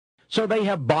so they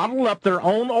have bottled up their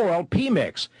own oil,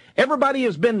 P-Mix. Everybody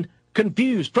has been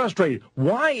confused, frustrated.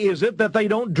 Why is it that they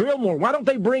don't drill more? Why don't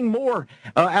they bring more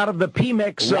out of the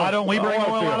P-Mix? Why don't we bring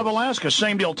oil out of Alaska?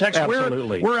 Same deal. Texe,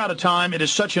 absolutely. We're out of time. It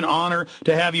is such an honor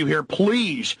to have you here.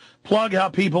 Please plug how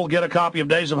people get a copy of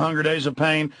Days of Hunger, Days of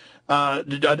Pain,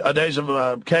 Days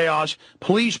of Chaos.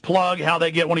 Please plug how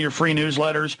they get one of your free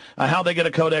newsletters, how they get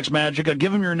a Codex Magica.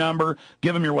 Give them your number.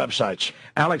 Give them your websites.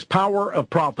 Alex,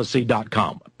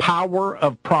 powerofprophecy.com.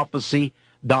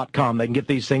 Powerofprophecy.com. They can get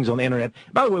these things on the internet.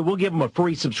 By the way, we'll give them a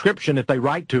free subscription if they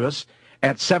write to us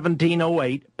at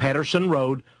 1708 Patterson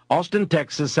Road, Austin,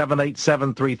 Texas,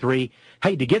 78733.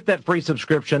 Hey, to get that free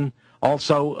subscription,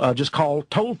 also just call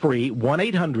toll-free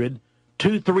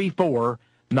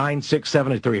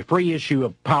 1-800-234-9673, a free issue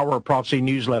of Power of Prophecy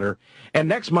newsletter. And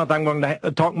next month, I'm going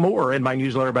to talk more in my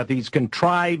newsletter about these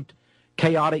contrived,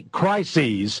 chaotic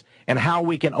crises and how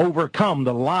we can overcome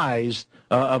the lies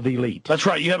of the elite. That's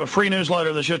right. You have a free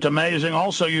newsletter that's just amazing.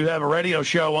 Also, you have a radio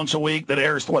show once a week that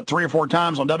airs, 3 or 4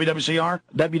 times on WWCR?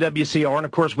 WWCR, and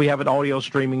of course, we have it audio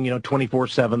streaming,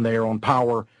 24/7 there on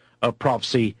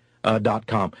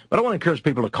powerofprophecy.com. But I want to encourage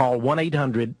people to call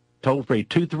 1-800, toll-free,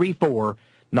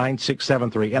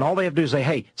 234-9673. And all they have to do is say,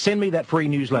 hey, send me that free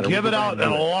newsletter. Give it out,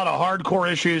 and a lot of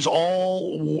hardcore issues,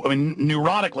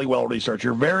 neurotically well-researched.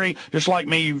 You're very, just like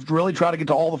me, you really try to get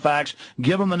to all the facts.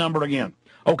 Give them the number again.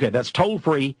 Okay, that's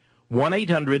toll-free,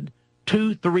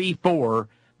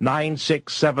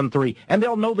 1-800-234-9673. And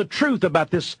they'll know the truth about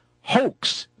this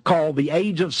hoax called the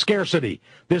age of scarcity,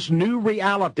 this new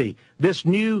reality, this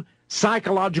new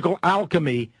psychological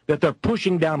alchemy that they're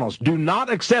pushing down on us. Do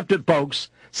not accept it, folks.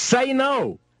 Say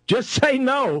no. Just say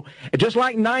no. Just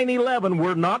like 9/11,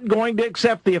 we're not going to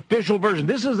accept the official version.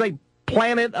 This is a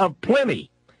planet of plenty.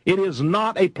 It is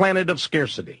not a planet of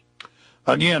scarcity.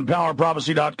 Again,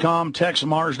 powerprophecy.com,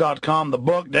 TexeMars.com, the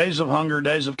book, Days of Hunger,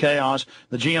 Days of Chaos,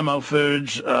 the GMO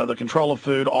foods, the control of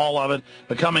food, all of it,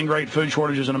 Becoming Great Food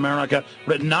Shortages in America,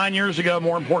 written 9 years ago,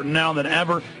 more important now than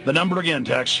ever. The number again,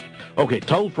 Texe. Okay,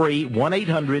 toll-free,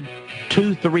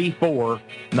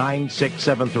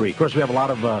 1-800-234-9673. Of course, we have a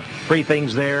lot of free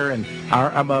things there, and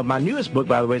my newest book,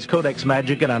 by the way, is Codex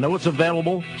Magic, and I know it's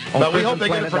available on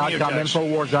PrisonPlanet.com,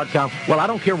 Infowars.com. Well, I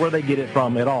don't care where they get it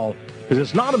from at all, because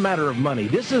it's not a matter of money.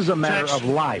 This is a matter of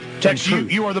life. Texe,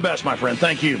 you are the best, my friend.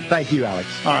 Thank you. Thank you, Alex.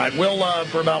 All right, we'll,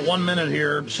 for about 1 minute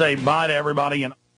here, say bye to everybody. And